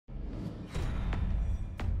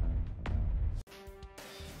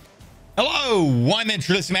Hello, I'm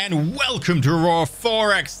EnterElysium and welcome to Aurora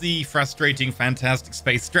 4X, the frustrating, fantastic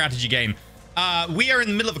space strategy game. We are in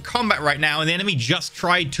the middle of a combat right now and the enemy just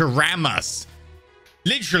tried to ram us.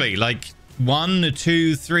 Literally, like 1,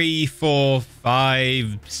 2, 3, 4,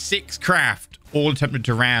 5, 6 craft all attempted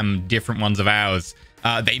to ram different ones of ours.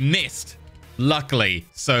 They missed, luckily.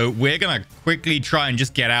 So we're going to quickly try and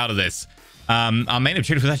just get out of this. Our main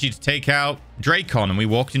objective was actually to take out Dracon, and we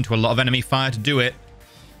walked into a lot of enemy fire to do it.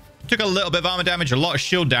 Took a little bit of armor damage, a lot of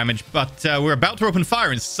shield damage, but we're about to open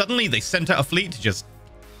fire, and suddenly they sent out a fleet to just...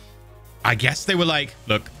 I guess they were like,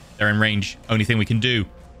 look, they're in range. Only thing we can do,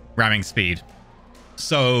 ramming speed.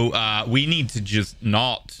 So we need to just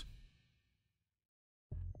not...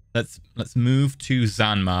 Let's move to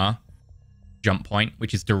Zanmar jump point,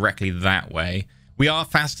 which is directly that way. We are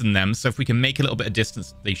faster than them, so if we can make a little bit of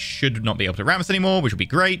distance, they should not be able to ram us anymore, which would be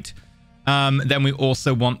great. Then we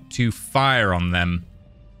also want to fire on them.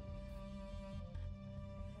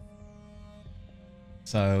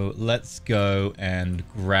 So let's go and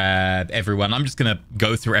grab everyone. I'm just going to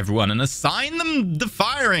go through everyone and assign them the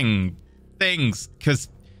firing things, because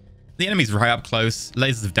the enemy's right up close.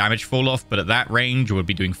 Lasers of damage fall off, but at that range, we'll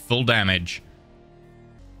be doing full damage.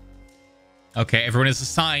 Okay, everyone is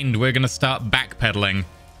assigned. We're going to start backpedaling.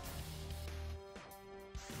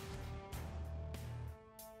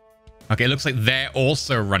 Okay, it looks like they're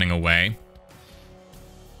also running away.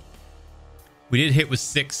 We did hit with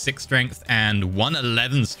 6 strength and 1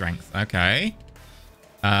 11 strength. Okay.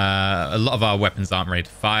 A lot of our weapons aren't ready to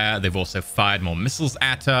fire. They've also fired more missiles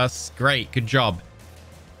at us. Great. Good job.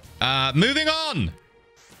 Moving on.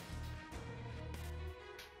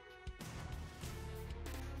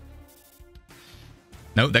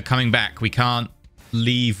 No, they're coming back. We can't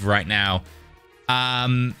leave right now.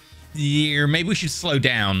 Yeah, maybe we should slow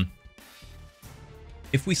down.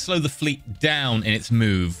 If we slow the fleet down in its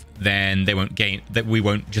move, then they won't gain, that we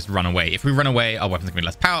won't just run away. If we run away, our weapons are going to be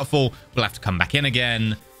less powerful. We'll have to come back in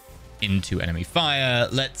again into enemy fire.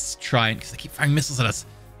 Let's try and, because they keep firing missiles at us.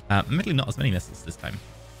 Admittedly, not as many missiles this time.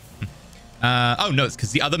 Oh, no, it's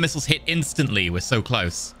because the other missiles hit instantly. We're so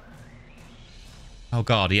close. Oh,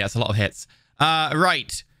 God. Yeah, it's a lot of hits.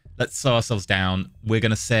 Right. Let's slow ourselves down. We're going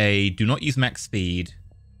to say, do not use max speed.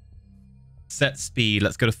 Set speed.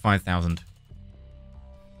 Let's go to 5,000.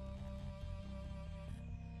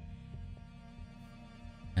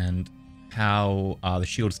 And how are the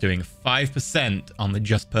shields doing? 5% on the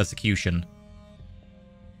just persecution.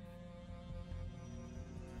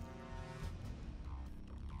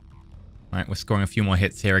 All right, we're scoring a few more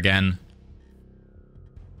hits here again.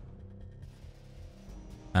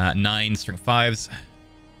 9 strength 5s.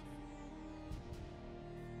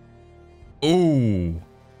 Ooh.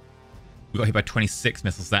 We got hit by 26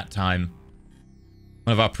 missiles that time.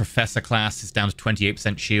 One of our professor class is down to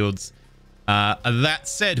 28% shields. That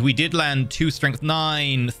said, we did land 2 strength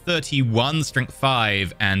 9, 31 strength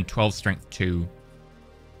 5, and 12 strength 2.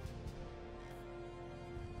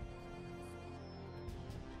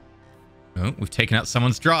 Oh, we've taken out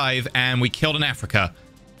someone's drive, and we killed an Africa.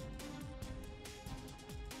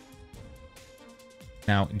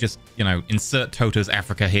 Now, just, you know, insert Toto's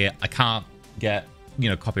Africa here. I can't get, you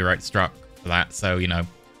know, copyright struck for that, so, you know.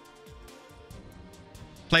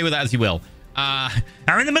 Play with that as you will.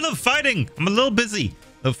 I'm in the middle of fighting. I'm a little busy.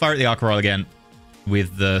 They'll fire at the Aurora again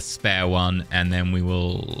with the spare one, and then we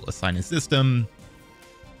will assign a system.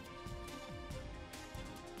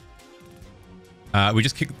 We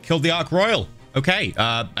just killed the Ark Royal. Okay,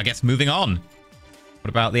 I guess moving on. What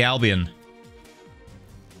about the Albion?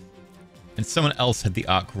 And someone else had the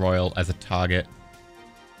Ark Royal as a target.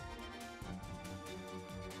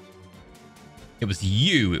 It was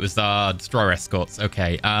you. It was our destroyer escorts.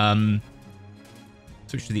 Okay,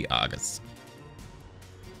 switch to the Argus.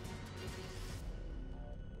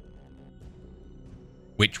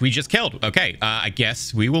 Which we just killed. Okay, I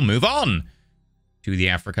guess we will move on to the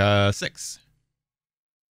Africa 6.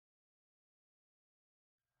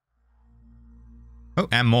 Oh,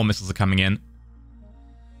 and more missiles are coming in.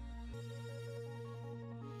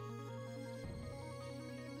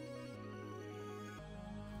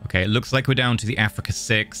 Okay, it looks like we're down to the Africa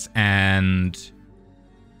 6 and...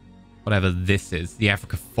 whatever this is, the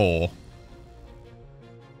Africa 4.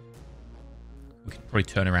 We can probably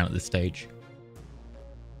turn around at this stage.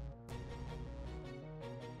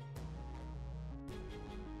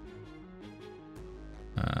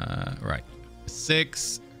 Right.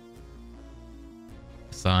 6.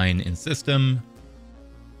 Assign in system.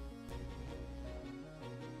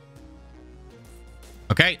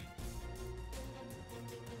 Okay.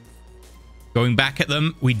 Going back at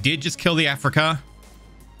them. We did just kill the Africa.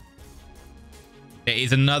 There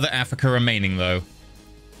is another Africa remaining, though.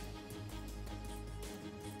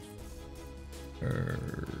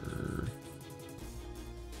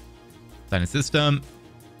 Sign in system.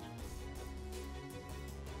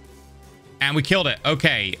 And we killed it.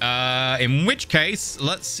 Okay. In which case,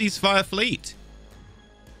 let's ceasefire fleet.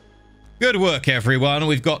 Good work, everyone.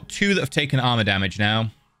 We've got 2 that have taken armor damage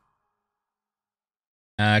now.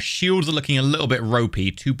 Shields are looking a little bit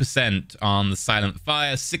ropey. 2% on the Silent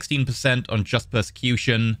Fire, 16% on Just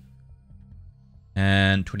Persecution,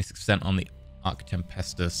 and 26% on the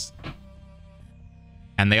Architempestus.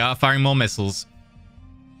 And they are firing more missiles.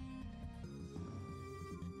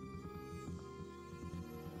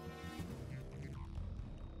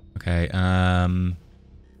 Okay,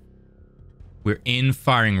 we're in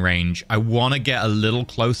firing range. I want to get a little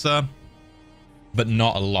closer, but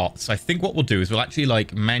not a lot. So I think what we'll do is we'll actually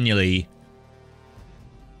like manually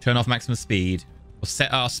turn off maximum speed. We'll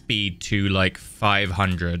set our speed to like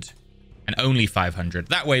 500 and only 500.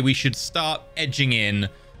 That way we should start edging in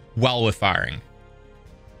while we're firing.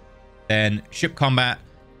 Then ship combat.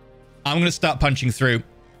 I'm going to start punching through.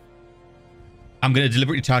 I'm going to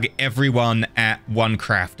deliberately target everyone at 1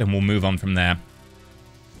 craft and we'll move on from there.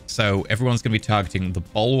 So everyone's going to be targeting the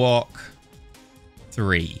Bulwark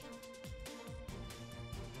 3.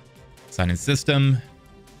 Sign in system.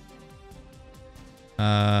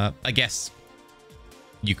 I guess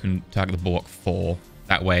you can target the Bulwark 4.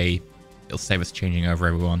 That way it'll save us changing over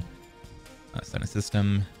everyone. Sign in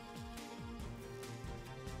system.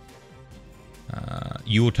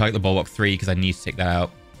 You will target the Bulwark 3 because I need to take that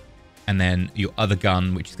out. And then your other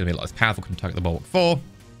gun, which is going to be a lot less powerful, can target the Bulwark 4.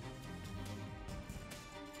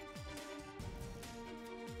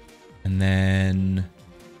 And then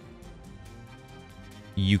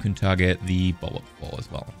you can target the Bulwark 4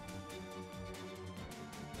 as well.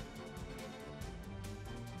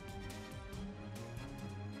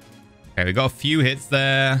 Okay, we got a few hits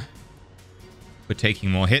there. We're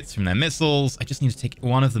taking more hits from their missiles. I just need to take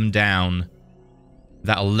one of them down.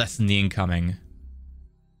 That'll lessen the incoming.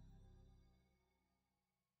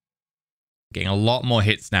 Getting a lot more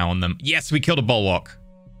hits now on them. Yes, we killed a Bulwark.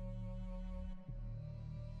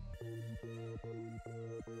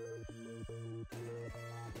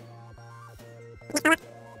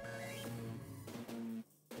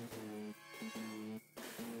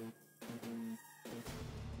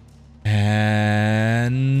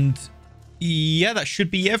 And yeah, that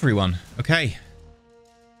should be everyone. Okay.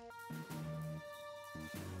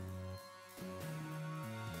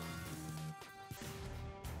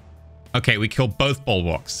 Okay, we killed both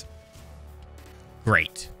Bulwarks.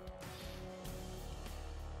 Great.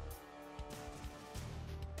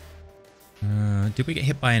 Did we get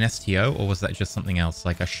hit by an STO, or was that just something else,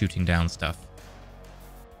 like a shooting down stuff?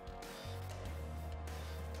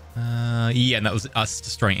 Yeah, and that was us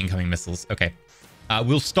destroying incoming missiles. Okay.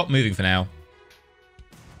 We'll stop moving for now.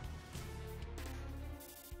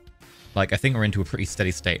 Like, I think we're into a pretty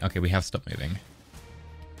steady state. Okay, we have stopped moving.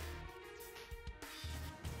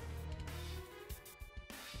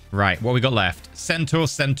 Right, what we got left? Centaur,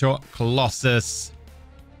 Centaur, Colossus,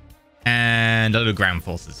 and a little ground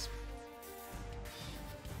forces.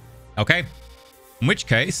 Okay. In which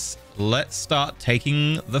case, let's start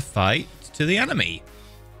taking the fight to the enemy.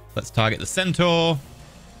 Let's target the Centaur.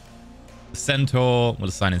 The Centaur, we'll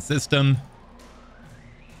assign in system.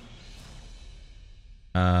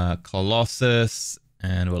 Colossus,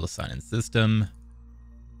 and we'll assign in system.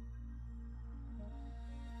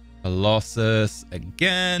 Colossus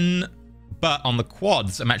again. But on the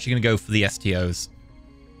quads, I'm actually going to go for the STOs.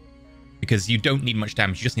 Because you don't need much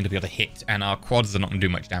damage, you just need to be able to hit. And our quads are not going to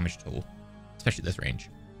do much damage at all. Especially at this range.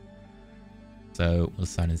 So, we'll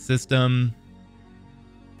assign in system.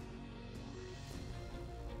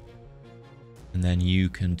 And then you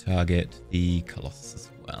can target the Colossus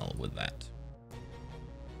as well with that.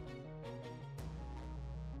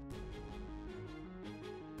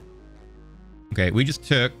 Okay, we just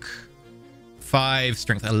took 5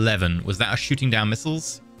 strength 11. Was that us shooting down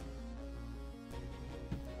missiles?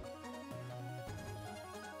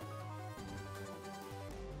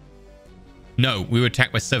 No, we were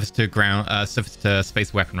attacked by surface to ground, surface to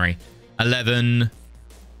space weaponry. 11.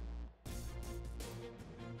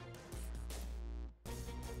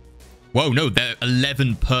 Whoa, no, they're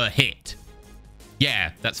 11 per hit.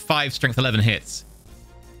 Yeah, that's 5 strength 11 hits.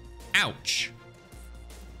 Ouch.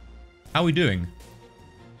 How are we doing?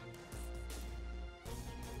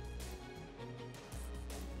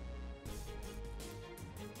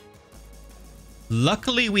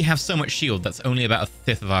 Luckily, we have so much shield. That's only about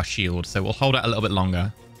 1/5 of our shield, so we'll hold out a little bit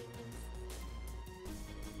longer.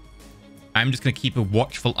 I'm just going to keep a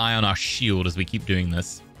watchful eye on our shield as we keep doing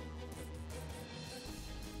this.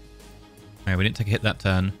 Alright, we didn't take a hit that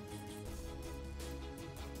turn.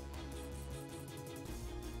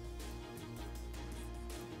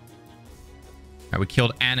 Alright, we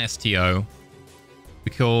killed an STO.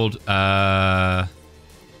 We killed none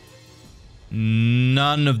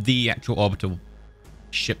of the actual orbital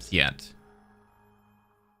ships yet.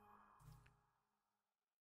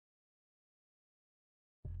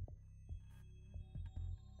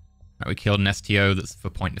 Alright, we killed an STO that's for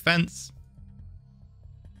point defense.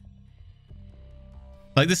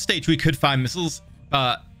 Like this stage, we could fire missiles,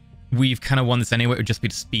 but we've kind of won this anyway. It would just be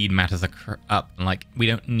the speed matters up. And like, we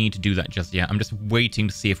don't need to do that just yet. I'm just waiting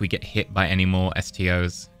to see if we get hit by any more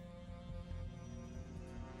STOs.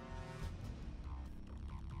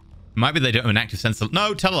 Might be they don't have an active sensor.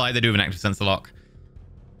 No, tell a lie, they do have an active sensor lock.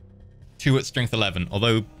 2 at strength 11.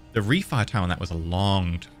 Although the refire time on that was a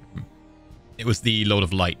long time. It was the Lord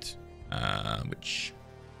of Light, which...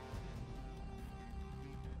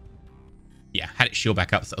 yeah, had its shield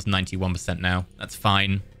back up, so that was 91% now. That's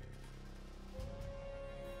fine.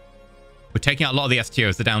 We're taking out a lot of the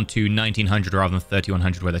STOs. They're down to 1900 rather than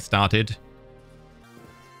 3100 where they started.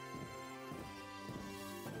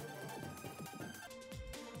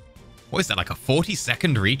 What is that, like a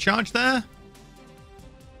 40-second recharge there?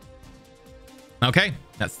 Okay,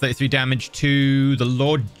 that's 33 damage to the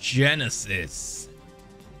Lord Genesis.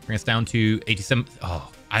 Bring us down to 87.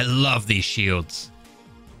 Oh, I love these shields.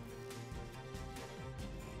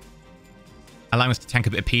 Allowing us to tank a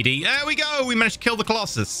bit of PD. There we go! We managed to kill the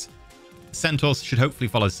Colossus. Centaurs should hopefully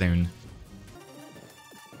follow soon.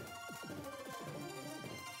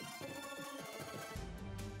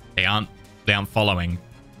 They aren't following.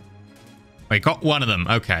 We got one of them.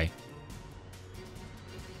 Okay.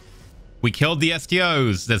 We killed the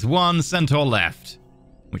STOs. There's one Centaur left.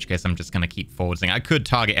 In which case I'm just going to keep forwarding. I could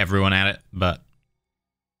target everyone at it, but...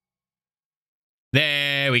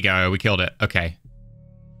 there we go. We killed it. Okay.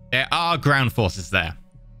 There are ground forces there.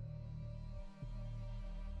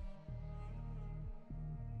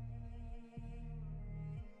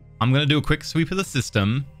 I'm going to do a quick sweep of the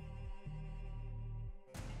system.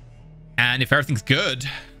 And if everything's good,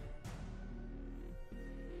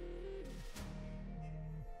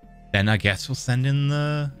 then I guess we'll send in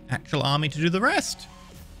the actual army to do the rest.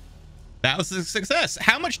 That was a success.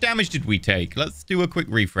 How much damage did we take? Let's do a quick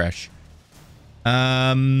refresh.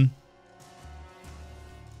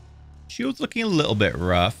 Shield's looking a little bit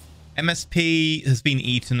rough. MSP has been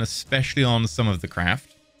eaten, especially on some of the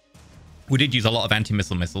craft. We did use a lot of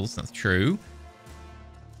anti-missile missiles. That's true.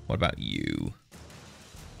 What about you?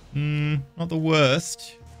 Not the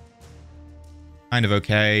worst. Kind of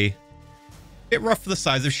okay. Bit rough for the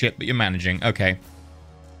size of ship, but you're managing. Okay.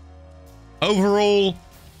 Overall,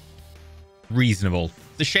 reasonable.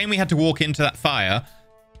 It's a shame we had to walk into that fire,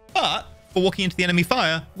 but for walking into the enemy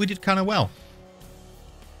fire, we did kind of well.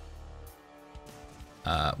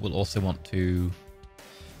 We'll also want to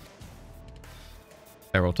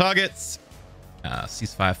clear all targets,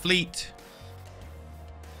 ceasefire fleet,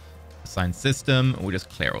 assign system. We'll just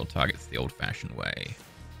clear all targets the old-fashioned way.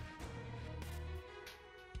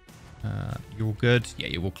 You're all good? Yeah,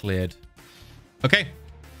 you're all cleared. Okay.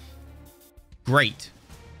 Great.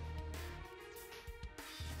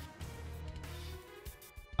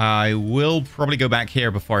 I will probably go back here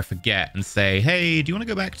before I forget and say, hey, do you want to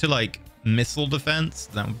go back to, like, missile defense?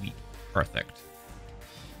 That would be perfect.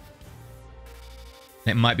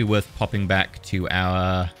 It might be worth popping back to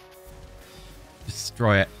our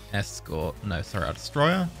destroyer escort. No, sorry, our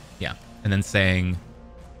destroyer. Yeah. And then saying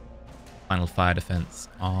final fire defense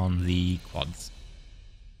on the quads.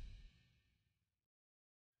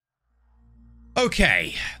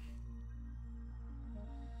 Okay.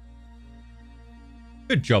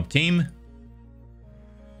 Good job, team.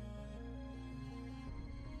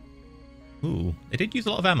 Ooh, they did use a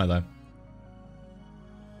lot of ammo, though.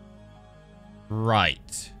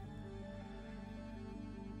 Right.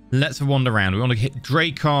 Let's wander around. We want to hit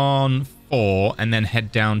Dracon 4 and then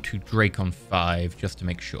head down to Dracon 5 just to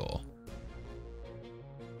make sure.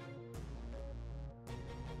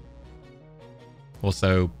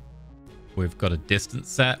 Also, we've got a distance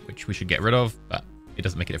set, which we should get rid of, but it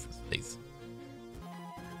doesn't make a difference, please.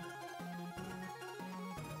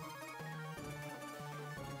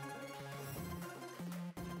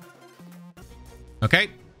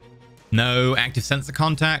 Okay. No active sensor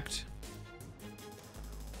contact.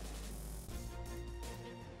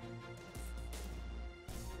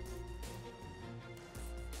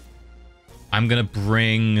 I'm going to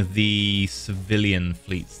bring the civilian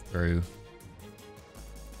fleets through.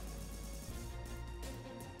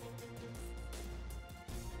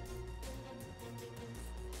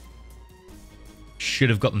 should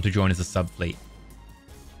have got them to join as a sub-fleet.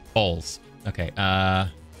 Balls. Okay, that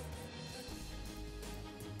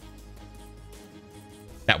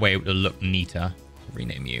way it will look neater.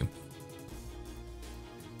 Rename you.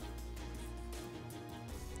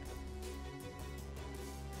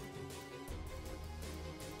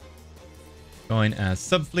 Join as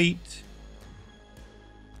subfleet.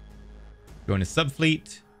 Join as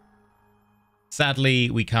subfleet. Sadly,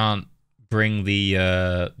 we can't bring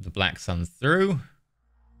the Black Suns through.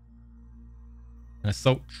 And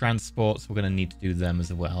assault transports, we're going to need to do them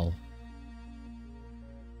as well.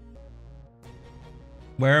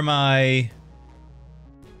 Where am I?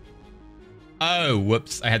 Oh,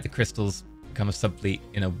 whoops. I had the crystals become a subfleet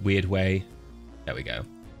in a weird way. There we go.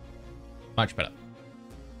 Much better.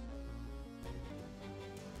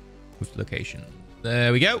 Move to location.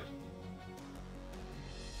 There we go.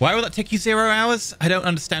 Why will that take you 0 hours? I don't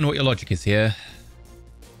understand what your logic is here.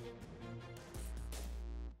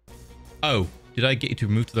 Oh, did I get you to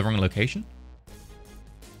move to the wrong location?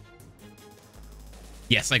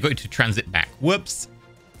 Yes, I got you to transit back. Whoops.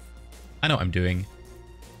 I know what I'm doing.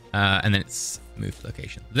 And then it's move to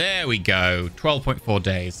location. There we go. 12.4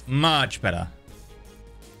 days. Much better.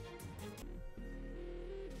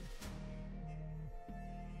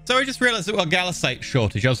 So I just realized that we've got Galisite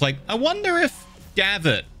shortage. I was like, I wonder if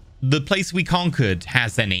Davit, the place we conquered,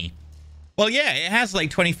 has any. Well, yeah, it has like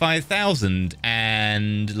 25,000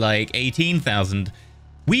 and like 18,000.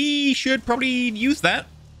 We should probably use that.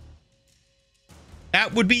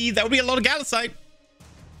 That would be a lot of Galisite.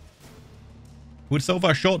 Would solve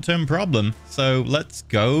our short-term problem. So let's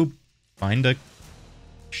go find a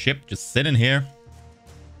ship just sitting here.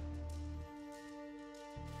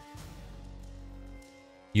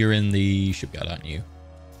 You're in the shipyard, aren't you?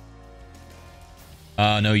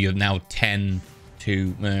 No, you're now 10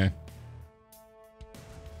 to...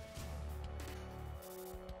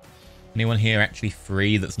 Anyone here actually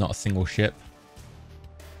free that's not a single ship?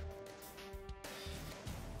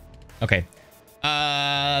 Okay.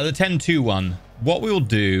 The 10-2 one. What we will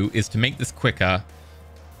do is to make this quicker,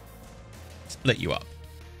 split you up.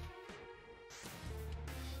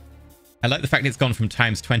 I like the fact it's gone from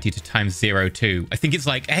times 20 to times 02. I think it's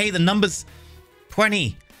like, hey, the number's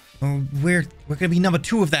 20. Oh, we're going to be number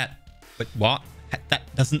 2 of that. But what?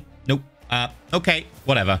 That doesn't... Nope. Okay,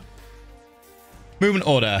 whatever. Movement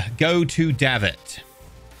order. Go to Davit.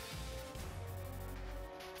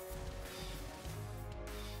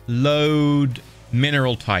 Load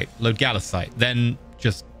mineral type. Load Galisite. Then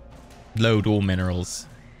just load all minerals.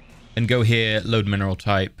 Then go here, load mineral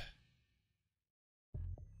type.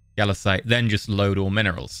 Galisite, then just load all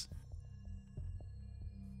minerals.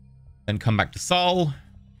 Then come back to Sol.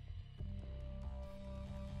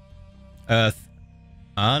 Earth.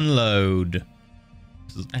 Unload.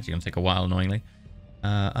 This is actually going to take a while, annoyingly.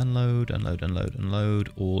 Unload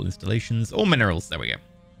all installations, all minerals. There we go.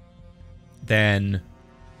 Then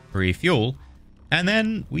refuel. And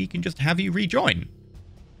then we can just have you rejoin.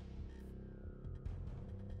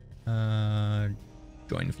 Join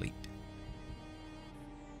fleet.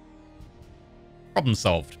 Problem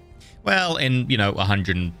solved. Well, in,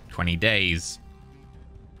 120 days.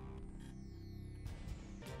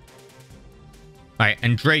 Right,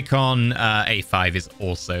 and Dracon A5 is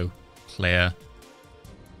also clear.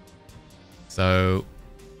 So,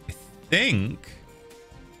 I think...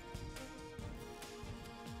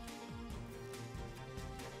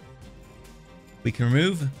 we can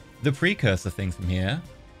remove the precursor thing from here.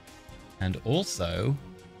 And also...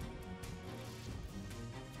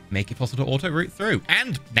 make it possible to auto-route through.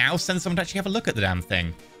 And now send someone to actually have a look at the damn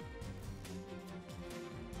thing.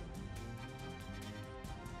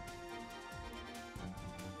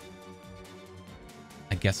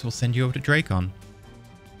 I guess we'll send you over to Dracon.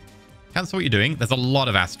 Cancel what you're doing. There's a lot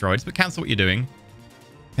of asteroids, but cancel what you're doing.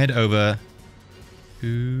 Head over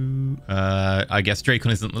to... I guess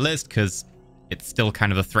Dracon isn't on the list because it's still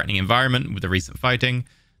kind of a threatening environment with the recent fighting.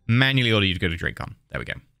 Manually order you to go to Dracon. There we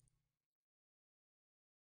go.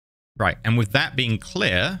 Right, and with that being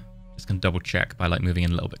clear, just going to double check by moving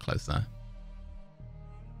in a little bit closer.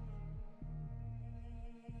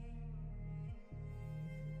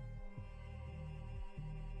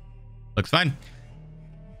 Looks fine.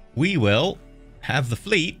 We will have the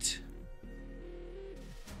fleet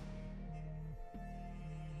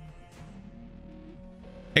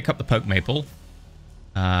pick up the poke maple.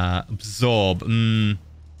 Absorb.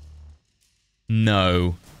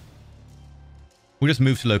 No. We'll just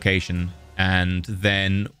move to location and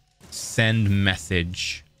then send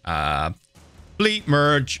message. Fleet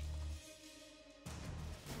merge.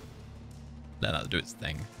 Let that do its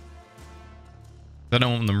thing. I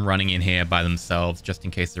don't want them running in here by themselves, just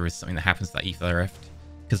in case there is something that happens to that ether rift.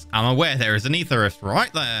 Because I'm aware there is an ether rift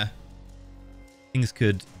right there. Things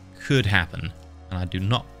could happen, and I do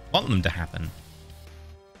not want them to happen.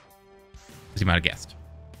 As you might have guessed.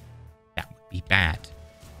 That would be bad.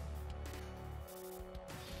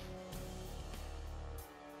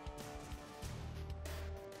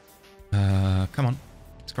 Come on.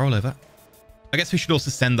 Scroll over. I guess we should also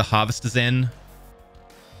send the harvesters in.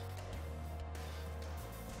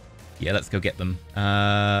 Yeah, let's go get them.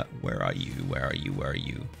 Where are you? Where are you? Where are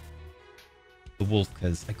you? The wolf,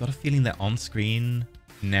 because I got a feeling they're on screen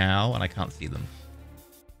now and I can't see them.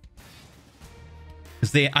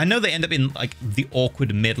 Because I know they end up in like the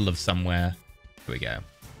awkward middle of somewhere. Here we go.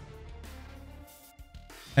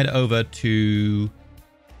 Head over to...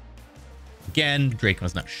 Again,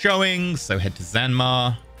 Dracon's not showing, so head to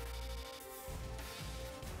Zanmar.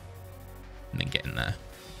 And then get in there.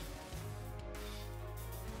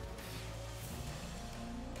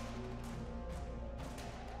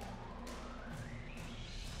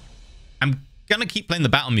 I'm going to keep playing the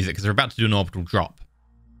battle music because we're about to do an orbital drop.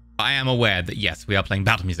 But I am aware that, yes, we are playing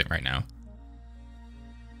battle music right now.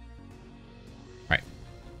 Right.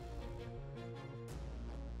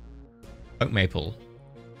 Oak Maple.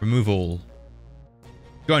 Remove all.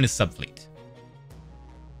 Join his subfleet.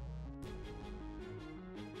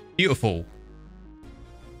 Beautiful.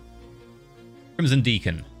 Crimson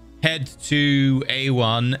Deacon. Head to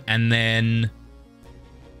A1 and then...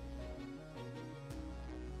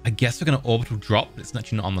 I guess we're going to orbital drop, but it's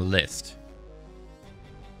actually not on the list.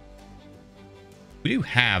 We do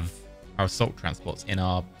have our assault transports in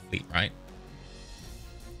our fleet, right?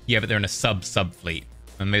 Yeah, but they're in a sub-fleet.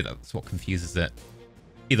 And maybe that's what confuses it.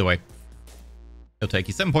 Either way, it'll take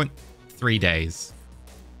you 7.3 days.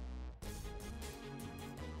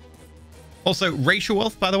 Also, racial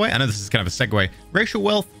wealth, by the way, I know this is kind of a segue. Racial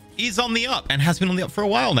wealth is on the up and has been on the up for a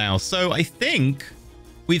while now. So I think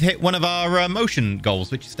we've hit one of our motion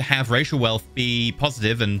goals, which is to have racial wealth be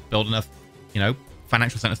positive and build enough, you know,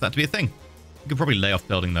 financial centers for that to be a thing. We could probably lay off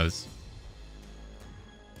building those.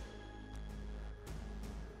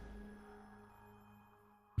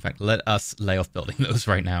 In fact, let us lay off building those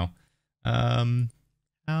right now.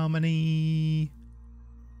 How many?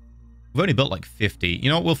 We've only built like 50. You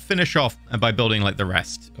know what? We'll finish off by building like the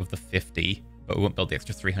rest of the 50, but we won't build the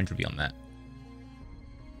extra 300 beyond that.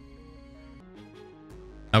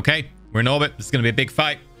 Okay, we're in orbit. This is going to be a big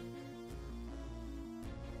fight.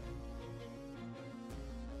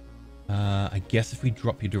 I guess if we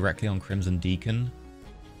drop you directly on Crimson Deacon,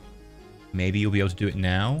 maybe you'll be able to do it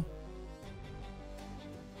now.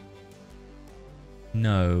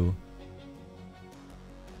 No.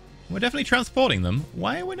 We're definitely transporting them.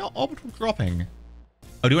 Why are we not orbital dropping?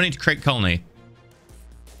 Oh, do I need to create colony?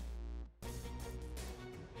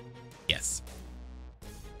 Yes.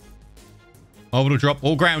 Orbital drop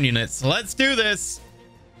all ground units. Let's do this.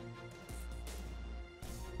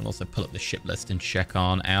 I'll also pull up the ship list and check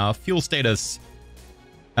on our fuel status.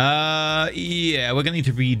 Yeah, we're going to need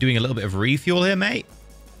to be doing a little bit of refuel here, mate.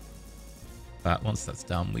 But once that's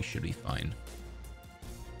done, we should be fine.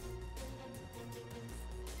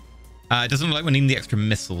 It doesn't look like we're needing the extra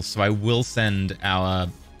missiles, so I will send our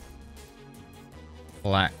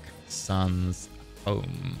Black Suns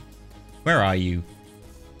home. Where are you?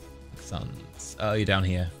 Black Suns. Oh, you're down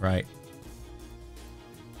here, right.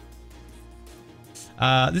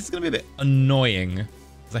 This is going to be a bit annoying,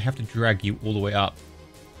 because I have to drag you all the way up.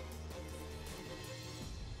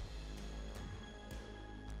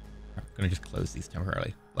 I'm going to just close these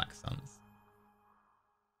temporarily. Black Suns.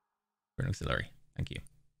 For an auxiliary. Thank you.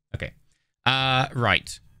 Okay.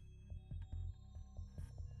 Right.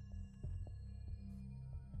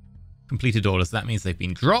 Completed orders. That means they've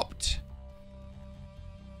been dropped.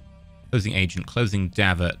 Closing agent. Closing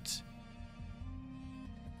davit.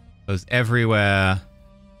 Close everywhere.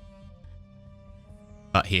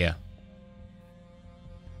 But here.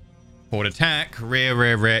 Port attack. Rear,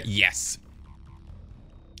 rear, rear. Yes.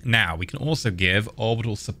 Now, we can also give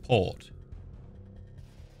orbital support.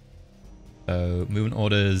 So, movement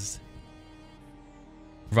orders.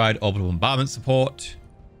 Provide orbital bombardment support.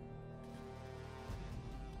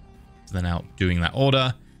 So they're now doing that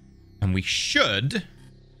order. And we should...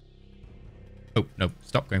 Oh, no.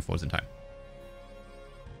 Stop going forwards in time.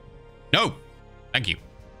 No! Thank you.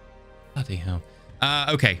 Bloody hell.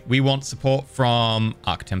 Okay, we want support from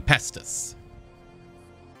Arc Tempestus.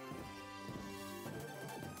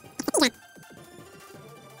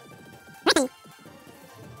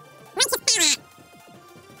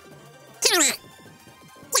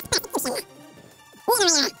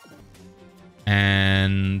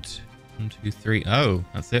 And 1, 2, 3. Oh,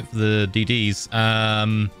 that's it for the DDs.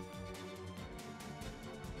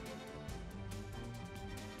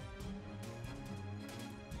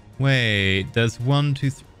 Wait, there's 1, 2,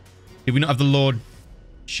 3. Did we not have the Lord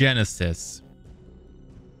Genesis?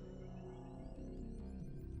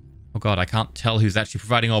 Oh god, I can't tell who's actually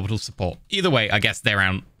providing orbital support. Either way, I guess they're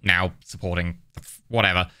around now supporting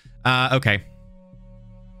whatever. Okay.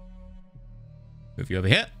 Move you over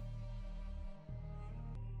here.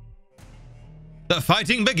 The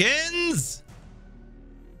fighting begins!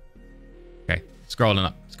 Okay, scrolling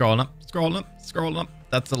up, scrolling up, scrolling up, scrolling up.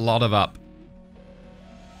 That's a lot of up.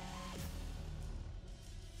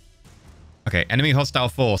 Okay, enemy hostile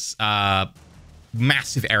force.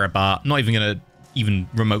 Massive error bar. Not even gonna even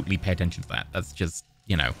remotely pay attention to that. That's just,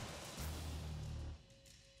 you know,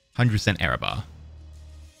 100% error bar.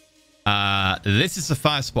 This is the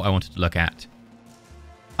fire spot I wanted to look at.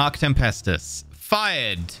 Arc Tempestus.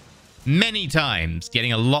 Fired many times,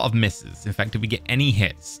 getting a lot of misses. In fact, did we get any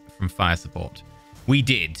hits from fire support? We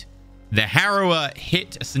did. The Harrower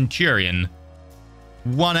hit a Centurion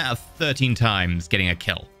 1 out of 13 times, getting a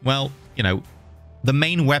kill. Well, you know, the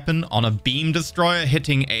main weapon on a beam destroyer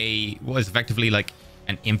hitting a, what is effectively like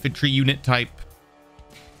an infantry unit type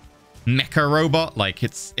mecha robot, like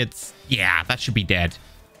it's yeah, that should be dead.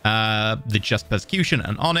 The Just Persecution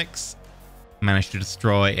and Onyx managed to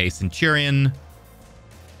destroy a Centurion.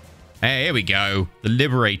 Hey, here we go. The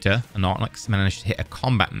Liberator and Onyx managed to hit a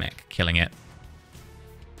combat mech, killing it.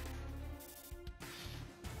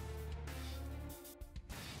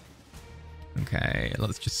 Okay,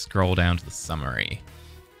 let's just scroll down to the summary.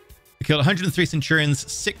 We killed 103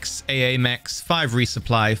 Centurions, 6 AA mechs, 5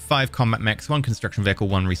 resupply, 5 combat mechs, 1 construction vehicle,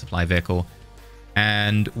 1 resupply vehicle.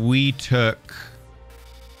 And we took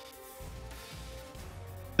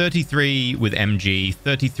 33 with MG,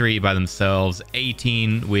 33 by themselves,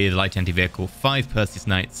 18 with light anti-vehicle, 5 Perseus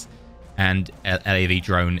Knights, and LAV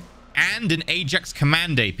drone, and an Ajax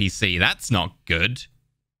Command APC. That's not good.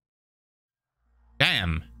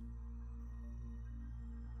 Damn.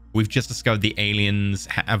 We've just discovered the aliens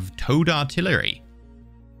have towed artillery.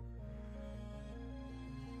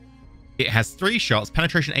 It has 3 shots,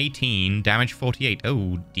 penetration 18, damage 48.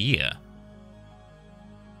 Oh dear.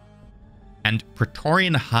 And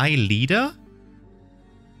Praetorian High Leader?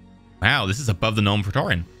 Wow, this is above the norm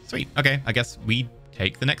Praetorian. Sweet. Okay, I guess we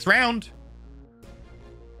take the next round.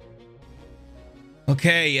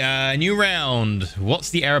 Okay, new round. What's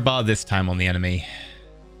the error bar this time on the enemy?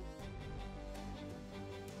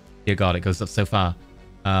 Dear God, it goes up so far.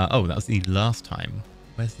 Oh, that was the last time.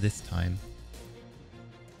 Where's this time?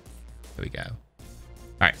 There we go. All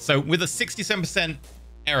right, so with a 67%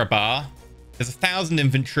 error bar, there's 1,000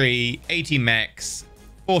 infantry, 80 mechs,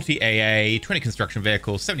 40 AA, 20 construction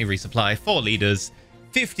vehicles, 70 resupply, 4 leaders,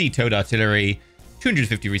 50 towed artillery,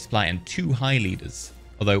 250 resupply, and 2 high leaders.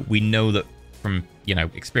 Although we know that from, you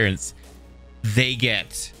know, experience, they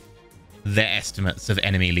get their estimates of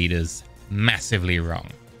enemy leaders massively wrong.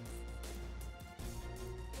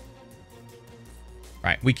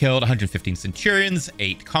 Right, we killed 115 Centurions,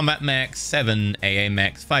 8 combat mechs, 7 AA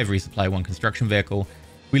mechs, 5 resupply, 1 construction vehicle.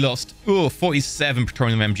 We lost 47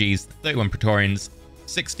 Praetorian MGs, 31 Praetorians,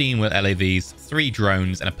 16 with LAVs, 3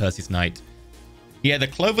 drones, and a Perseus Knight. Yeah, the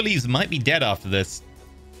Cloverleaves might be dead after this.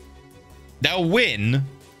 They'll win,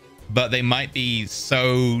 but they might be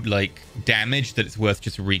so, like, damaged that it's worth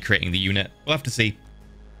just recreating the unit. We'll have to see.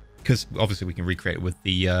 Because, obviously, we can recreate it with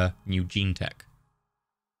the new gene tech.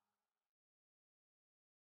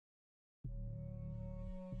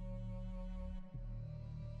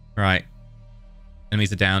 Right.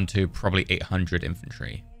 Enemies are down to probably 800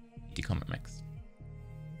 infantry. 80 combat mechs.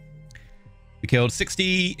 We killed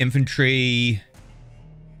 60 infantry,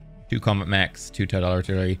 2 combat mechs, 2 towed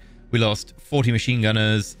artillery. We lost 40 machine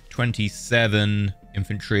gunners, 27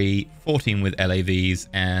 infantry, 14 with LAVs,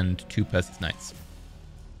 and 2 Perseus Knights.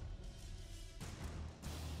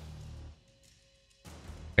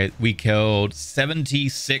 Okay, we killed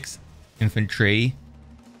 76 infantry,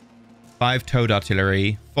 5 towed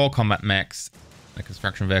artillery, 4 combat mechs, a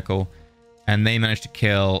construction vehicle, and they managed to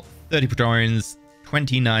kill 30 Praetorians,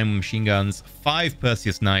 29 machine guns, 5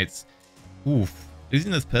 Perseus Knights. Oof.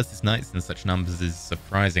 Losing those Perseus Knights in such numbers is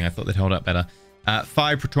surprising. I thought they'd hold up better.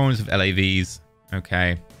 5 Praetorians with LAVs.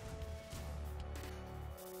 Okay.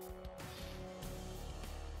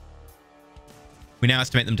 We now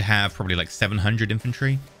estimate them to have probably like 700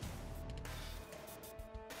 infantry.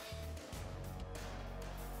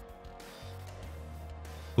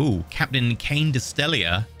 Ooh, Captain Kane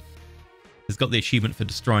Destellia has got the achievement for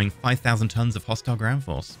destroying 5,000 tons of hostile ground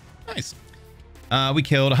force. Nice. We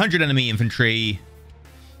killed 100 enemy infantry,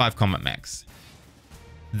 5 combat mechs.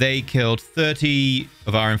 They killed 30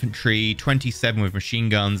 of our infantry, 27 with machine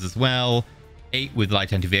guns as well, 8 with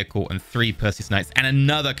light anti-vehicle, and 3 Perseus Knights, and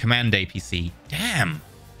another command APC. Damn!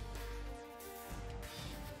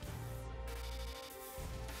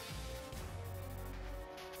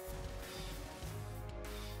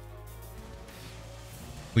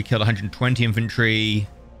 We killed 120 infantry,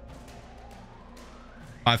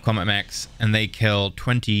 5 combat mechs, and they killed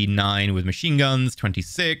 29 with machine guns,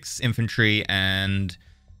 26 infantry, and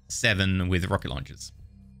 7 with rocket launchers.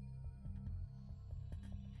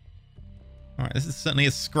 Alright, this is certainly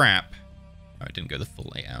a scrap. Oh, it didn't go the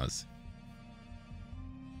full 8 hours.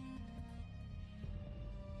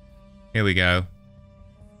 Here we go.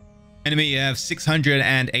 Enemy, you have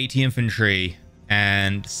 680 infantry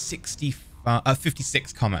and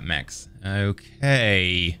 56 combat mechs.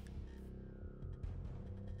 Okay.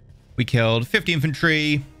 We killed 50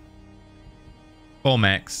 infantry, 4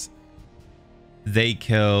 mechs. They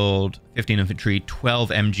killed 15 infantry, 12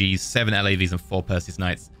 MGs, 7 LAVs, and 4 Perseus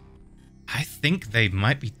Knights. I think they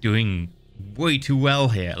might be doing way too well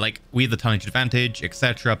here. Like, we have the tonnage advantage,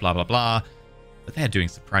 etc., blah, blah, blah. But they're doing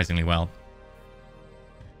surprisingly well.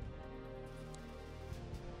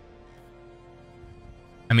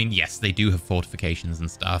 I mean, yes, they do have fortifications and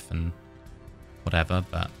stuff and whatever,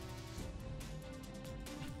 but...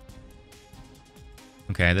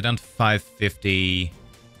 Okay, they're down to 550.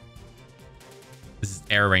 This is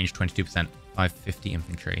air range 22%, 550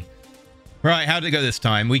 infantry. Right, how did it go this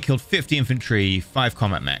time? We killed 50 infantry, 5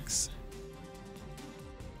 combat mechs.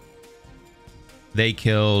 They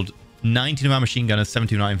killed 19 of our machine gunners,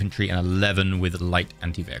 17 of our infantry, and 11 with light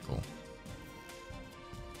anti-vehicle.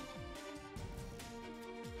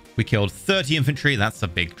 We killed 30 infantry, that's a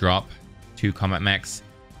big drop. 2 combat mechs.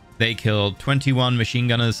 They killed 21 machine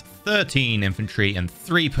gunners, 13 infantry, and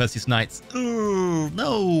 3 Perseus Knights. Ooh,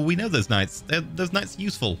 no, we know those Knights. Those Knights are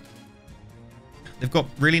useful. They've got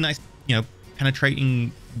really nice, you know,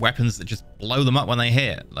 penetrating weapons that just blow them up when they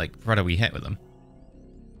hit. Like, provided we hit with them.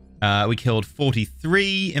 We killed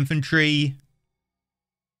 43 infantry,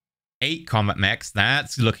 8 combat mechs.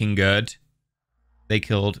 That's looking good. They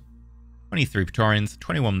killed 23 Praetorians,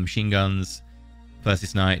 21 machine guns,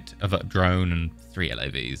 Perseus Knight, a drone, and 3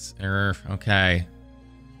 LAVs. Okay.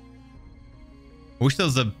 I wish there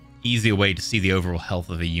was an easier way to see the overall health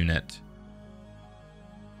of a unit.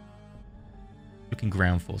 Looking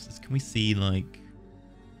ground forces. Can we see, like...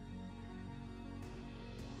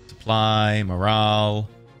 supply, morale...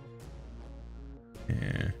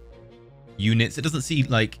 yeah. Units. It doesn't see,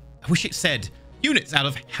 like... I wish it said units out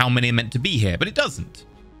of how many are meant to be here, but it doesn't.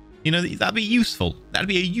 You know, that'd be useful. That'd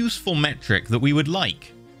be a useful metric that we would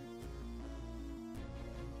like.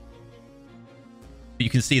 But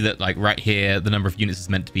you can see that, like, right here, the number of units is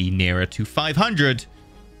meant to be nearer to 500.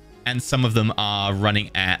 And some of them are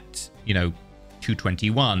running at, you know,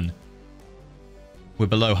 221. We're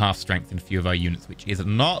below half strength in a few of our units, which is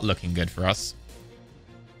not looking good for us.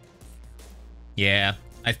 Yeah,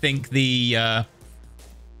 I think the...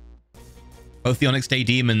 both the Onyx Day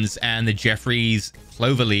Demons and the Jeffries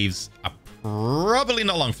Cloverleaves are probably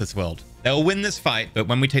not long for this world. They'll win this fight, but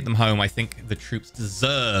when we take them home, I think the troops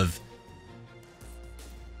deserve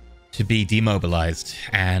to be demobilized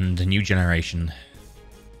and a new generation.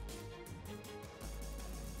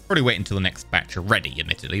 Probably wait until the next batch are ready,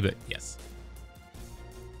 admittedly, but yes.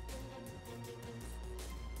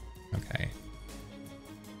 Okay.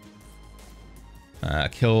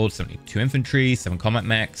 Killed 72 infantry, 7 combat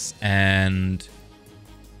mechs, and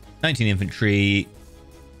 19 infantry,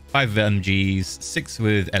 5 MGs, 6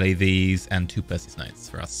 with LAVs, and 2 Perseus Knights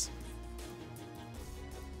for us.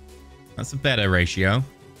 That's a better ratio.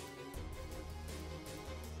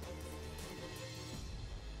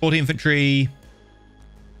 40 infantry.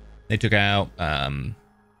 They took out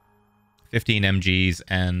 15 MGs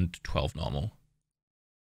and 12 normal.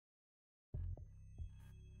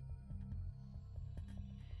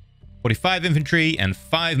 .45 infantry and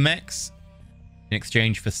 5 mechs in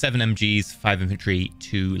exchange for 7 MGs, 5 infantry,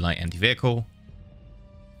 2 light anti-vehicle.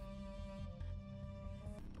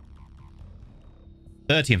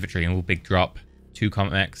 30 infantry and all big drop, 2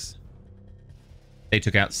 combat mechs. They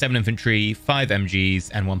took out 7 infantry, 5 MGs,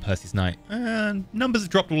 and 1 Perseus Knight. Numbers have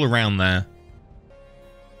dropped all around there.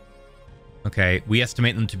 Okay, we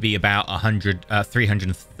estimate them to be about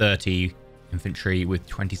 330 infantry with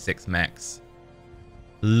 26 mechs.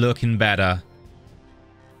 Looking better.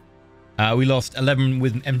 We lost 11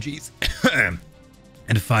 with MGs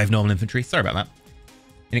and 5 normal infantry. Sorry about that.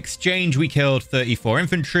 In exchange, we killed 34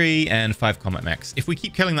 infantry and 5 combat mechs. If we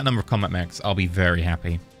keep killing that number of combat mechs, I'll be very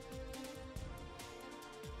happy.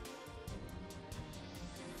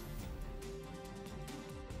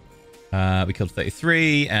 We killed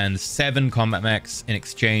 33 and 7 combat mechs. In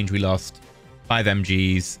exchange, we lost 5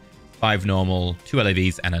 MGs, 5 normal, 2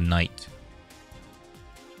 LAVs, and a knight.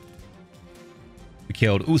 We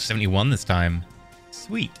killed, 71 this time.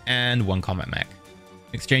 Sweet. And 1 combat mech.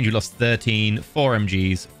 In exchange, we lost 13, 4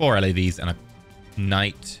 MGs, 4 LAVs, and a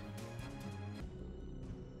knight.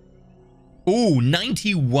 Ooh,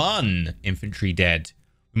 91 infantry dead.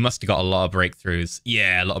 We must have got a lot of breakthroughs.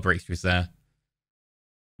 Yeah, a lot of breakthroughs there.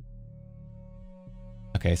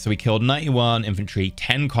 Okay, so we killed 91 infantry,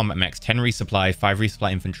 10 combat mechs, 10 resupply, 5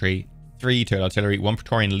 resupply infantry, 3 turret artillery, 1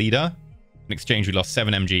 Praetorian leader. In exchange, we lost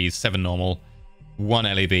 7 MGs, 7 normal, 1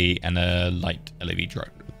 LAV, and a light LAV drone.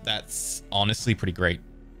 That's honestly pretty great.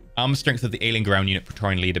 Armor strength of the alien ground unit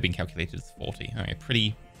Praetorian leader being calculated as 40. Okay,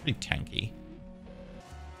 pretty tanky.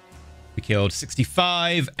 We killed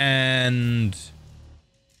 65 and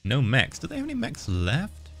no mechs. Do they have any mechs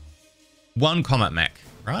left? 1 combat mech.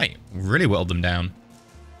 Right, really whittled them down.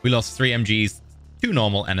 We lost 3 MGs, 2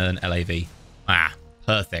 normal, and an LAV. Ah,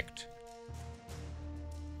 perfect.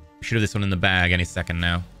 We should have this one in the bag any second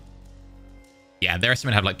now. Yeah, their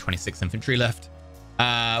estimate had like 26 infantry left.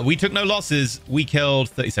 We took no losses. We killed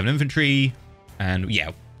 37 infantry, and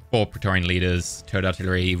yeah, 4 Praetorian leaders, turret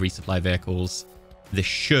artillery, resupply vehicles. This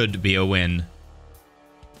should be a win.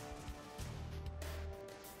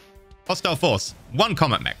 Hostile force, 1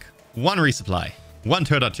 combat mech, 1 resupply, 1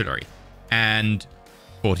 turret artillery, and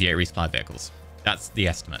 48 resupply vehicles. That's the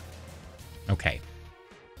estimate. Okay.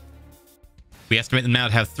 We estimate them now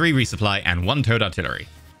to have 3 resupply and 1 towed artillery.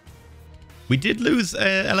 We did lose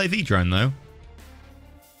a LAV drone, though.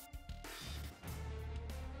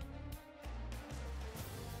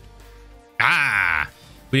 Ah!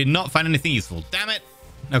 We did not find anything useful. Damn it!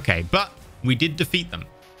 Okay, but we did defeat them.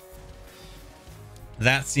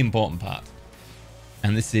 That's the important part.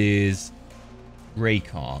 And this is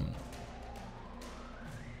Raycon.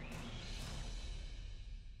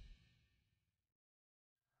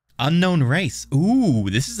 Unknown race. Ooh,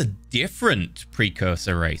 this is a different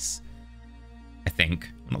precursor race. I think.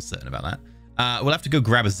 I'm not certain about that. We'll have to go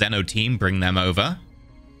grab a Xeno team, bring them over.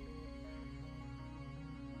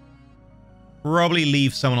 Probably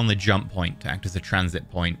leave someone on the jump point to act as a transit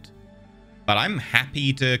point. But I'm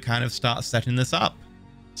happy to kind of start setting this up.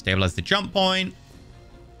 Stabilize the jump point.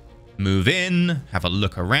 Move in. Have a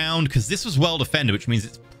look around. Because this was well defended, which means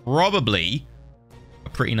it's probably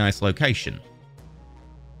a pretty nice location.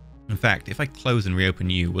 In fact, if I close and reopen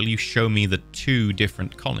you, will you show me the 2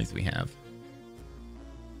 different colonies we have?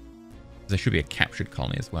 There should be a captured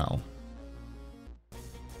colony as well.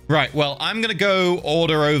 Right, well, I'm going to go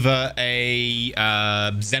order over a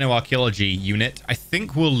xenoarchaeology unit. I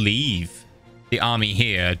think we'll leave the army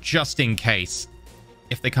here just in case.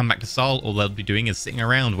 If they come back to Sol, all they'll be doing is sitting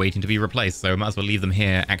around waiting to be replaced. So might as well leave them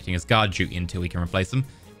here acting as guard duty until we can replace them.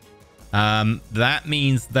 That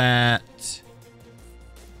means that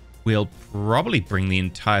we'll probably bring the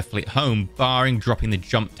entire fleet home, barring dropping the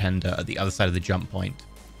jump tender at the other side of the jump point.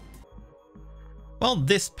 Well,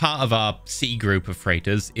 this part of our C group of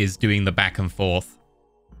freighters is doing the back and forth,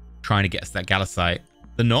 trying to get us that Gallicite.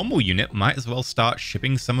 The normal unit might as well start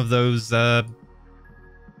shipping some of those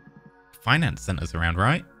finance centers around,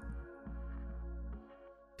 right?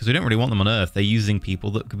 Because we don't really want them on Earth. They're using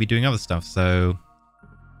people that could be doing other stuff, so...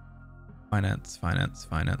 Finance.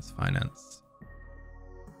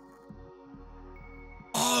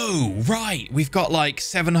 Oh, right. We've got like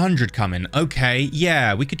 700 coming. Okay,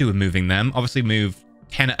 yeah, we could do with moving them. Obviously move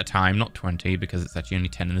 10 at a time, not 20, because it's actually only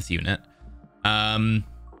 10 in this unit. We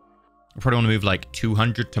probably want to move like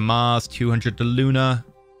 200 to Mars, 200 to Luna.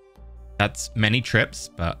 That's many trips,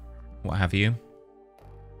 but what have you.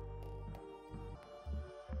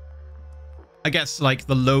 I guess like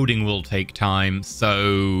the loading will take time,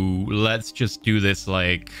 so let's just do this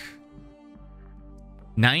like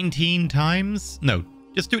 19 times? No,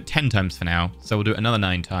 just do it 10 times for now. So we'll do it another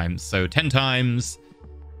 9 times. So 10 times,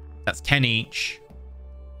 that's 10 each.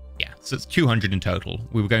 Yeah, so it's 200 in total.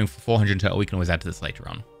 We were going for 400 in total. We can always add to this later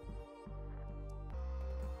on.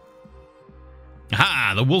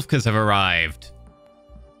 Aha! The Wolfkers have arrived.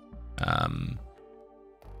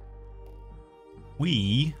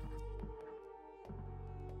 We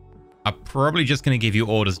are probably just going to give you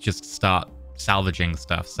orders just to start salvaging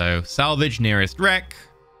stuff. So salvage nearest wreck.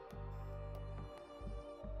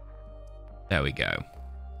 There we go.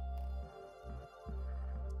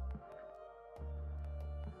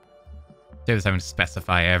 David's having to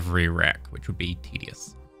specify every wreck, which would be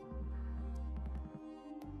tedious.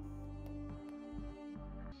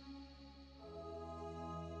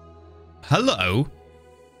 Hello.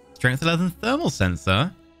 Strength 11 thermal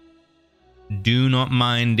sensor. Do not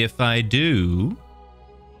mind if I do.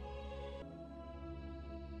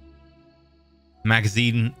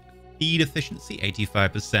 Magazine feed efficiency,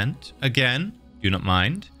 85%. Again, do not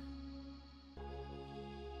mind.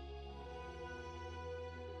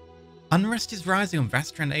 Unrest is rising on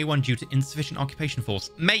Vastran A1 due to insufficient occupation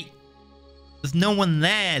force. Mate, there's no one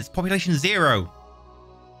there. It's population 0.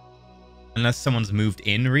 Unless someone's moved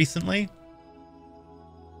in recently.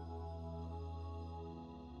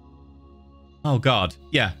 Oh, God.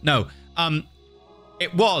 Yeah, no.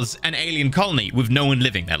 It was an alien colony with no one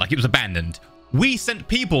living there. Like, it was abandoned. We sent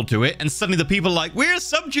people to it, and suddenly the people are like, we're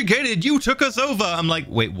subjugated. You took us over. I'm like,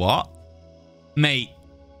 wait, what? Mate,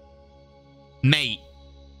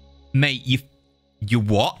 you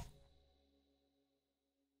what?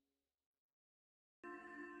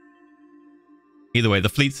 Either way, the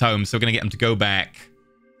fleet's home, so we're going to get them to go back,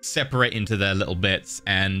 separate into their little bits,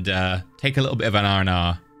 and take a little bit of an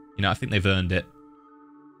R&R. You know, I think they've earned it.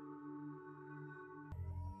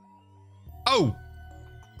 Oh!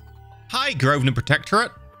 Hi, Grosvenor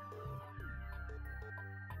Protectorate.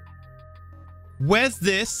 Where's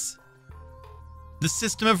this? The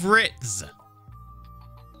system of writs.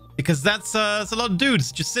 Because that's a lot of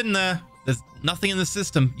dudes just sitting there. There's nothing in the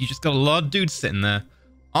system. You just got a lot of dudes sitting there.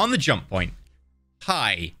 On the jump point.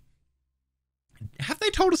 Hi. Have they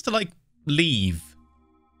told us to, like, leave?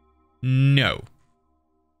 No.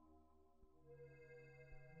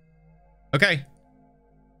 Okay.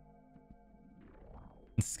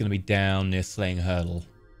 This is going to be down near Slaying Hurdle.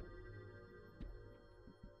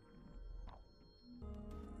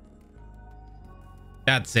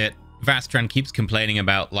 That's it. Vastran keeps complaining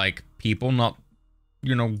about, like, people not,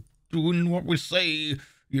 you know, doing what we say.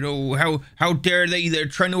 You know, how dare they? They're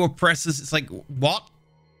trying to oppress us. It's like, what?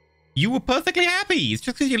 You were perfectly happy. It's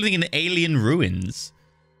just because you're living in alien ruins.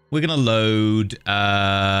 We're going to load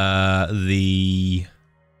the...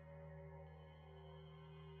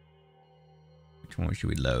 Which one should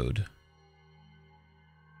we load?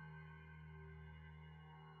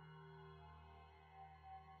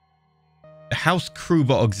 The House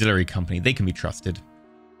Crewbot Auxiliary Company. They can be trusted.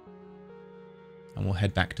 And we'll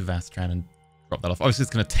head back to Vastran and drop that off. Obviously,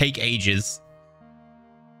 it's going to take ages.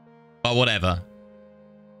 But whatever.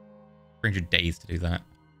 300 days to do that.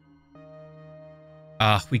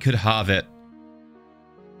 We could halve it.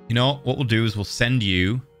 You know what we'll do is we'll send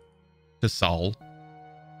you to Sol.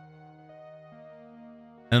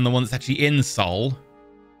 And then the one that's actually in Sol,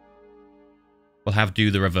 we'll have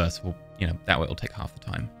do the reverse. We'll, you know, that way it'll take half the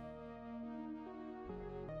time.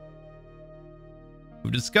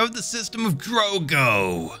 We've discovered the system of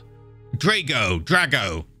Drago.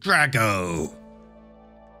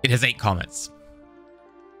 It has 8 comets.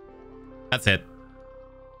 That's it.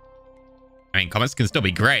 I mean, comets can still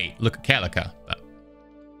be great. Look at Calica.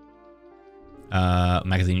 But...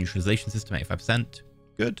 magazine neutralization system, 85%.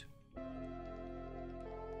 Good.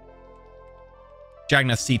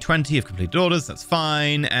 Jagna C20 have completed orders. That's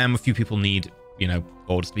fine. And a few people need, you know,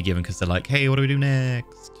 orders to be given because they're like, hey, what do we do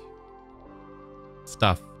next?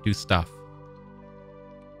 Stuff. Do stuff.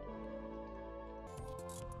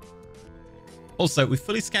 Also, we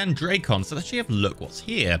fully scanned Dracon, so let's actually have a look what's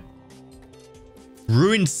here.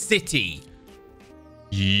 Ruined City.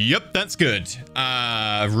 Yep, that's good.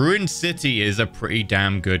 Ruined City is a pretty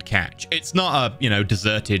damn good catch. It's not a, you know,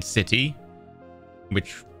 deserted city,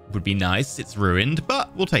 which would be nice. It's ruined,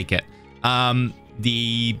 but we'll take it.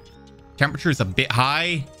 The temperature is a bit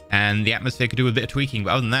high, and the atmosphere could do a bit of tweaking,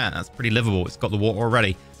 but other than that, that's pretty livable. It's got the water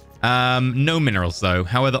already. No minerals, though.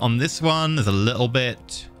 However, on this one, there's a little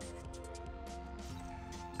bit...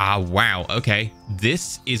 wow. Okay.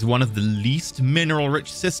 This is one of the least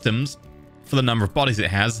mineral-rich systems for the number of bodies it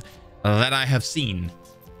has that I have seen.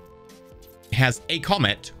 It has a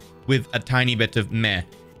comet with a tiny bit of meh.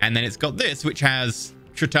 And then it's got this, which has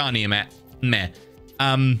tritanium at meh.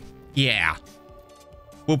 Yeah.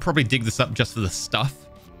 We'll probably dig this up just for the stuff.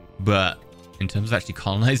 But in terms of actually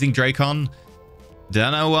colonizing Dracon,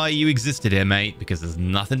 don't know why you existed here, mate, because there's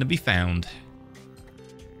nothing to be found.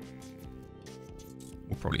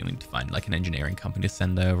 We'll probably need to find like an engineering company to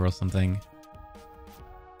send over or something.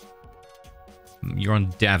 You're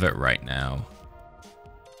on Davit right now.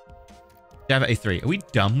 Davit A3. Are we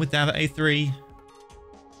done with Davit A3?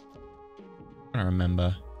 I don't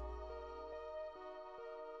remember.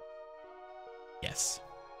 Yes.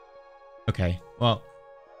 Okay, well.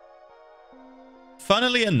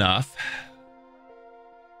 Funnily enough,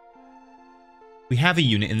 we have a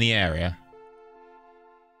unit in the area.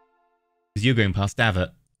 Because you're going past Davit.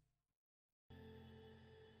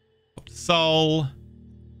 Pop to Sol.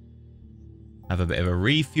 Have a bit of a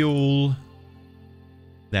refuel.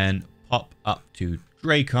 Then hop up to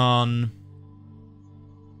Dracon,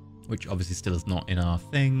 which obviously still is not in our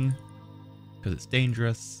thing because it's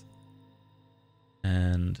dangerous.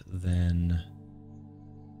 And then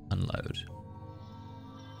unload.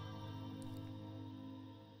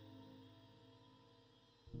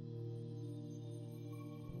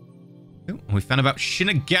 Ooh, we found about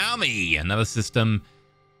Shinigami, another system.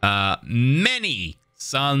 Many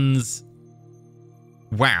suns.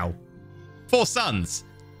 Wow. 4 suns.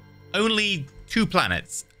 Only 2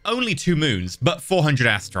 planets. Only 2 moons, but 400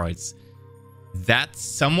 asteroids. That's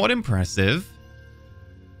somewhat impressive.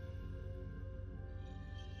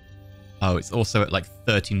 Oh, it's also at like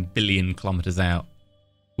 13 billion kilometers out.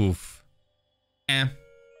 Oof.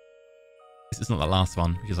 This is not the last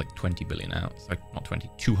one, which is like 20 billion out. So not 20,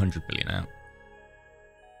 200 billion out.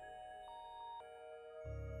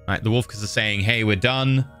 Alright, the Wolfkers are saying, hey, we're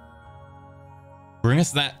done. Bring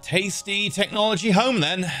us that tasty technology home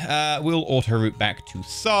then. We'll auto-route back to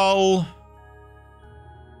Sol.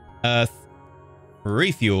 Earth.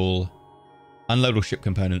 Refuel. Unload all ship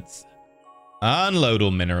components. Unload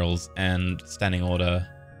all minerals. And standing order.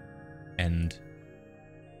 End.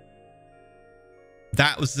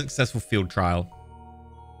 That was a successful field trial.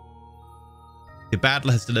 The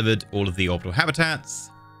Battler has delivered all of the orbital habitats.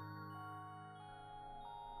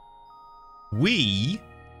 We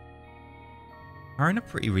are in a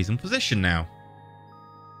pretty reasonable position now.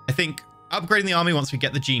 I think upgrading the army once we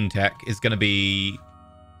get the gene tech is going to be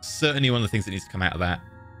certainly one of the things that needs to come out of that.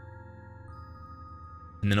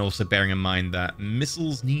 And then also bearing in mind that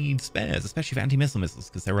missiles need spares, especially for anti-missile missiles,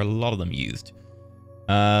 because there are a lot of them used.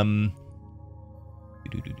 How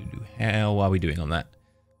are we doing on that?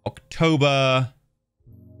 October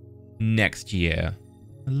next year.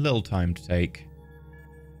 A little time to take.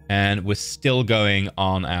 And we're still going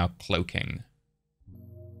on our cloaking.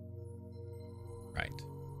 Right.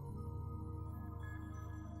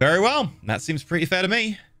 Very well. That seems pretty fair to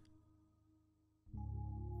me.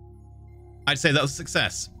 I'd say that was a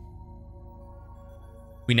success.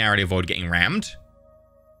 We narrowly avoided getting rammed.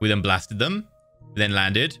 We then blasted them. We then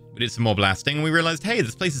landed. We did some more blasting. And we realized, hey,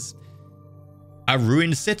 this place is a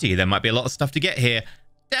ruined city. There might be a lot of stuff to get here.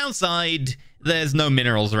 Downside, there's no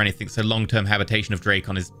minerals or anything. So long-term habitation of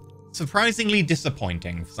Dracon is surprisingly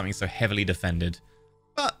disappointing for something so heavily defended.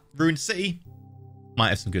 But ruined city might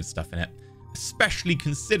have some good stuff in it. Especially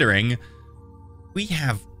considering we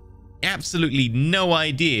have absolutely no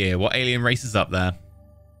idea what alien race is up there.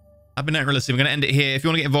 I've been EnterElysium. I'm going to end it here. If you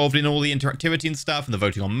want to get involved in all the interactivity and stuff and the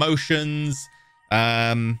voting on motions,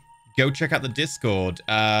 go check out the Discord.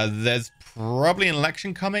 There's probably an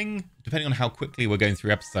election coming, depending on how quickly we're going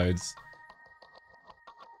through episodes.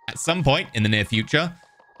 At some point in the near future.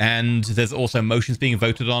 And there's also motions being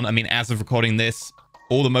voted on. I mean, as of recording this,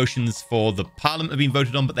 all the motions for the Parliament have been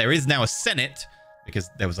voted on, but there is now a Senate, because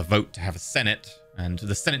there was a vote to have a Senate, and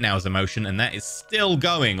the Senate now is a motion, and that is still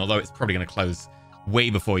going, although it's probably going to close way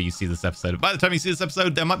before you see this episode. By the time you see this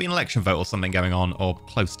episode, there might be an election vote or something going on, or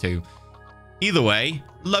close to. Either way,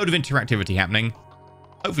 load of interactivity happening.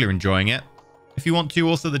 Hopefully you're enjoying it. If you want to,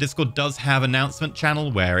 also the Discord does have an announcement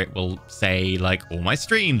channel where it will say like all my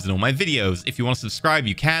streams and all my videos. If you want to subscribe,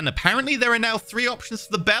 you can. Apparently there are now 3 options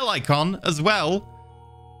for the bell icon as well.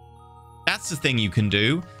 That's the thing you can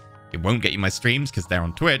do. It won't get you my streams because they're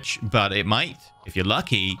on Twitch, but it might, if you're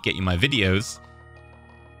lucky, get you my videos.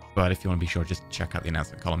 But if you want to be sure, just check out the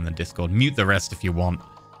announcement column in the Discord. Mute the rest if you want.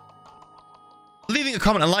 Leaving a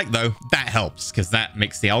comment and like, though, that helps, because that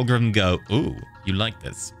makes the algorithm go, ooh, you like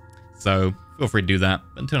this. So feel free to do that.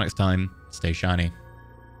 Until next time, stay shiny.